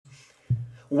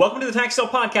Welcome to the Tax Sale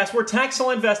Podcast, where tax sale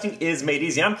investing is made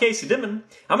easy. I'm Casey Denman.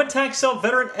 I'm a tax sale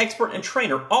veteran, expert, and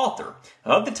trainer, author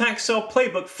of the Tax Sale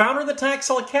Playbook, founder of the Tax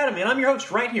Sale Academy, and I'm your host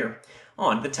right here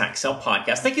on the Tax Sale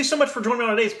Podcast. Thank you so much for joining me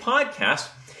on today's podcast.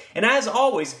 And as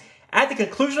always, at the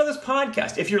conclusion of this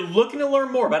podcast, if you're looking to learn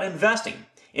more about investing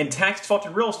in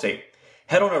tax-defaulted real estate,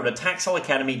 head on over to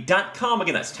taxsaleacademy.com.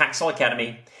 Again, that's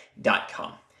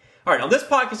taxsaleacademy.com. All right, on this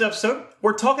podcast episode,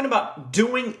 we're talking about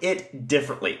doing it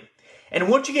differently. And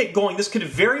once you get going, this could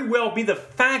very well be the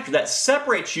factor that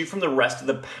separates you from the rest of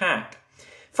the pack.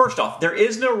 First off, there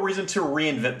is no reason to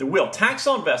reinvent the wheel. Tax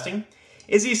sale investing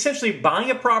is essentially buying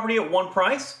a property at one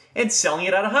price and selling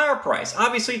it at a higher price.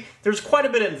 Obviously, there's quite a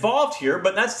bit involved here,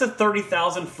 but that's the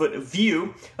 30,000-foot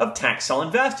view of tax sale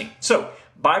investing. So,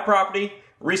 buy property,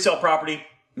 resell property,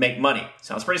 make money.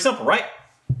 Sounds pretty simple, right?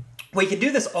 Well, you can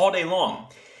do this all day long.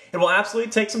 It will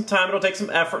absolutely take some time, it'll take some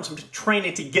effort and some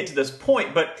training to get to this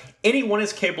point, but anyone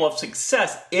is capable of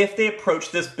success if they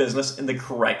approach this business in the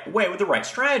correct way with the right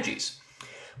strategies.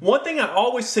 One thing I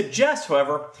always suggest,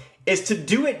 however, is to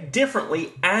do it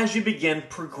differently as you begin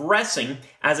progressing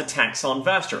as a tax sale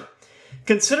investor.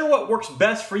 Consider what works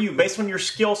best for you based on your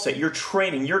skill set, your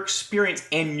training, your experience,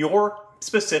 and your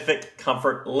specific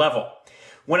comfort level.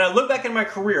 When I look back in my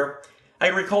career, I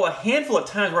recall a handful of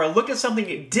times where I looked at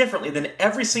something differently than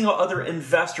every single other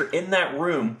investor in that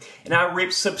room, and I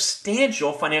reaped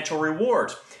substantial financial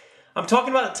rewards. I'm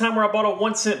talking about the time where I bought a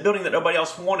 1-cent building that nobody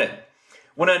else wanted.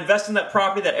 When I invested in that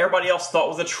property that everybody else thought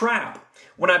was a trap.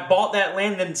 When I bought that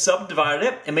land, then subdivided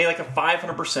it, and made like a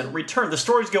 500% return. The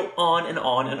stories go on and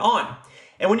on and on.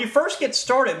 And when you first get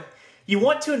started, you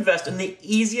want to invest in the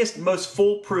easiest, most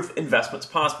foolproof investments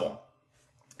possible.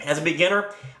 As a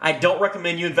beginner, I don't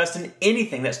recommend you invest in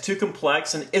anything that's too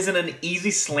complex and isn't an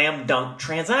easy slam dunk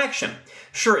transaction.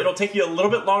 Sure, it'll take you a little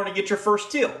bit longer to get your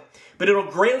first deal, but it'll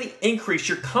greatly increase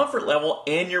your comfort level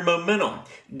and your momentum.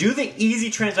 Do the easy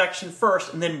transaction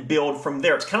first and then build from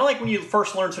there. It's kind of like when you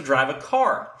first learn to drive a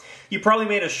car. You probably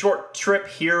made a short trip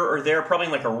here or there, probably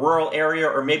in like a rural area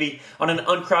or maybe on an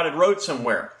uncrowded road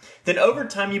somewhere. Then over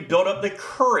time, you build up the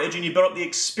courage and you build up the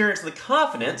experience and the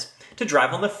confidence to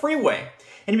drive on the freeway.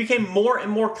 And you became more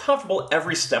and more comfortable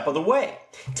every step of the way.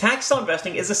 Tax sale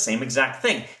investing is the same exact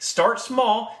thing. Start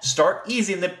small, start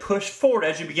easy, and then push forward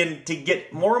as you begin to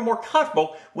get more and more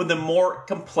comfortable with the more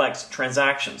complex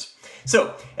transactions.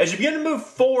 So, as you begin to move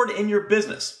forward in your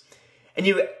business, and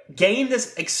you gain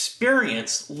this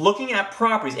experience looking at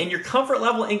properties, and your comfort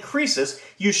level increases,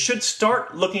 you should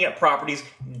start looking at properties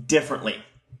differently.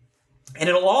 And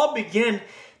it'll all begin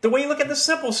the way you look at the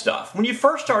simple stuff. When you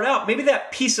first start out, maybe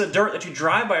that piece of dirt that you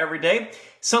drive by every day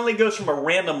suddenly goes from a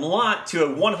random lot to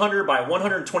a 100 by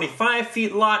 125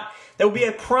 feet lot. That would be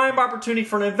a prime opportunity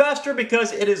for an investor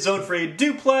because it is zoned for a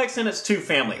duplex and it's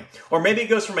two-family. Or maybe it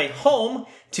goes from a home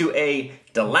to a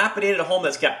dilapidated home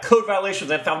that's got code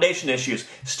violations and foundation issues.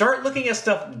 Start looking at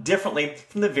stuff differently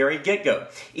from the very get-go.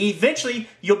 Eventually,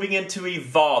 you'll begin to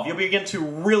evolve. You'll begin to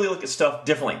really look at stuff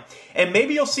differently. And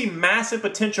maybe you'll see massive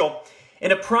potential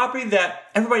in a property that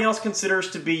everybody else considers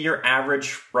to be your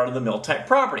average run-of-the-mill type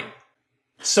property.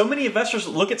 So many investors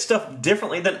look at stuff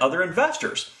differently than other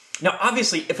investors. Now,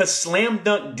 obviously, if a slam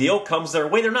dunk deal comes their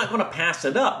way, they're not going to pass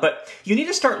it up. But you need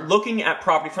to start looking at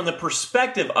property from the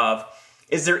perspective of,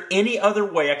 is there any other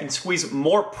way I can squeeze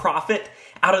more profit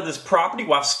out of this property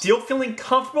while still feeling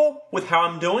comfortable with how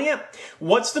I'm doing it?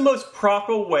 What's the most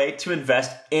profitable way to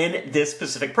invest in this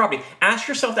specific property? Ask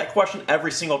yourself that question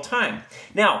every single time.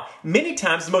 Now, many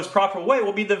times the most profitable way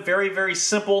will be the very, very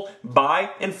simple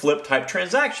buy and flip type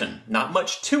transaction. Not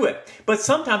much to it, but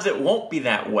sometimes it won't be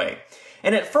that way.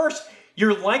 And at first,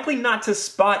 you're likely not to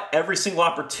spot every single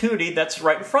opportunity that's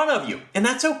right in front of you. And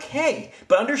that's okay.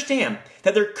 But understand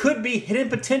that there could be hidden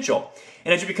potential.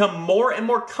 And as you become more and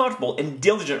more comfortable and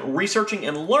diligent researching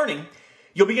and learning,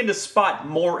 you'll begin to spot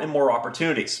more and more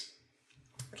opportunities.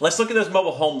 Let's look at those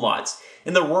mobile home lots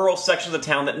in the rural section of the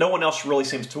town that no one else really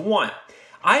seems to want.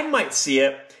 I might see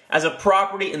it as a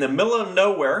property in the middle of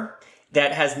nowhere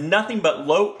that has nothing but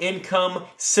low-income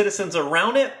citizens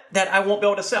around it that I won't be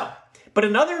able to sell. But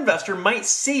another investor might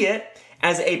see it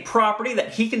as a property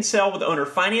that he can sell with owner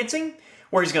financing,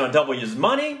 where he's going to double his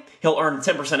money, he'll earn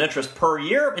 10% interest per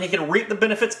year, and he can reap the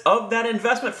benefits of that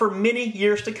investment for many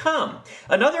years to come.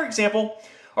 Another example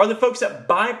are the folks that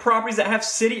buy properties that have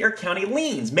city or county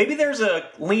liens. Maybe there's a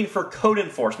lien for code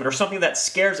enforcement or something that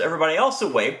scares everybody else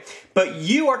away, but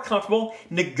you are comfortable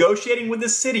negotiating with the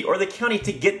city or the county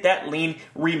to get that lien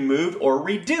removed or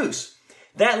reduced.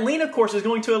 That lien, of course, is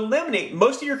going to eliminate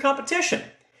most of your competition.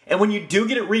 And when you do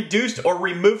get it reduced or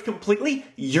removed completely,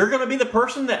 you're going to be the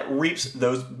person that reaps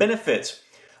those benefits.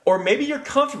 Or maybe you're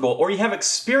comfortable or you have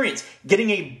experience getting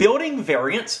a building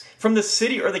variance from the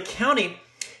city or the county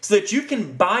so that you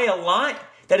can buy a lot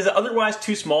that is otherwise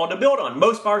too small to build on.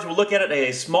 Most buyers will look at it as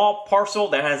a small parcel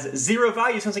that has zero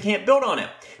value since they can't build on it.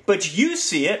 But you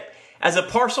see it as a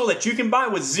parcel that you can buy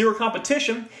with zero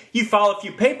competition. You file a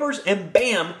few papers and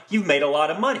bam, you've made a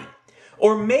lot of money.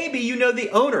 Or maybe you know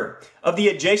the owner of the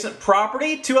adjacent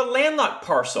property to a landlocked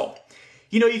parcel.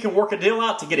 You know you can work a deal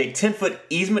out to get a 10-foot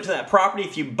easement to that property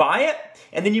if you buy it,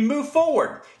 and then you move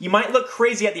forward. You might look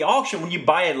crazy at the auction when you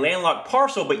buy a landlocked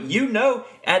parcel, but you know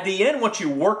at the end, once you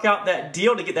work out that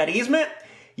deal to get that easement,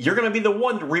 you're going to be the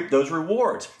one to reap those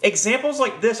rewards. Examples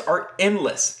like this are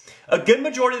endless. A good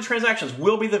majority of the transactions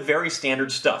will be the very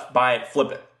standard stuff. Buy it,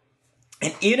 flip it.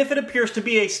 And even if it appears to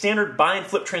be a standard buy and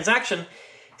flip transaction,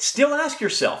 still ask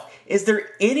yourself, is there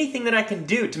anything that I can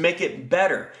do to make it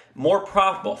better, more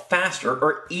profitable, faster,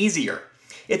 or easier?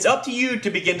 It's up to you to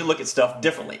begin to look at stuff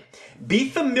differently. Be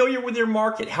familiar with your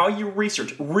market, how you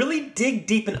research. Really dig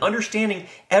deep in understanding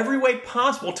every way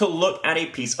possible to look at a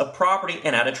piece of property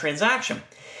and at a transaction.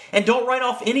 And don't write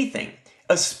off anything,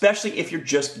 especially if you're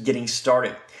just getting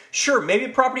started. Sure, maybe a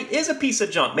property is a piece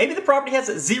of junk. Maybe the property has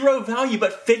zero value,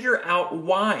 but figure out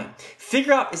why.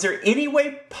 Figure out, is there any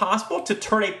way possible to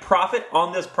turn a profit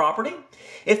on this property?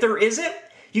 If there isn't,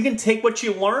 you can take what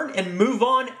you learn and move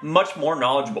on much more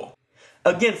knowledgeable.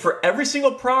 Again, for every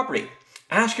single property,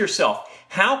 ask yourself,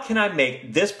 how can I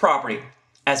make this property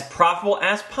as profitable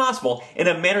as possible in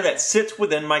a manner that sits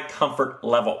within my comfort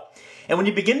level? And when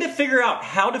you begin to figure out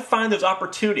how to find those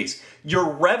opportunities,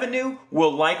 your revenue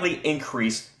will likely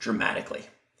increase dramatically.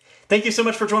 Thank you so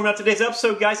much for joining me on today's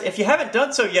episode, guys. If you haven't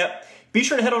done so yet, be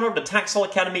sure to head on over to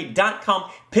TaxSaleAcademy.com.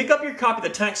 Pick up your copy of the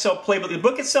Tax Sale Playbook. The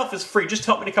book itself is free. Just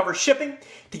help me to cover shipping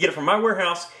to get it from my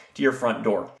warehouse to your front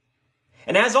door.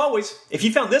 And as always, if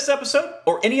you found this episode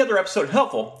or any other episode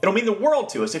helpful, it'll mean the world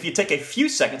to us if you take a few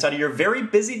seconds out of your very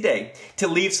busy day to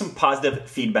leave some positive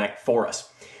feedback for us.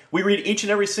 We read each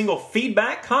and every single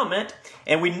feedback, comment,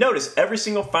 and we notice every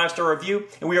single 5-star review,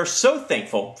 and we are so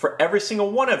thankful for every single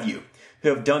one of you who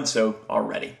have done so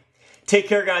already. Take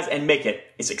care, guys, and make it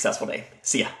a successful day.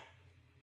 See ya.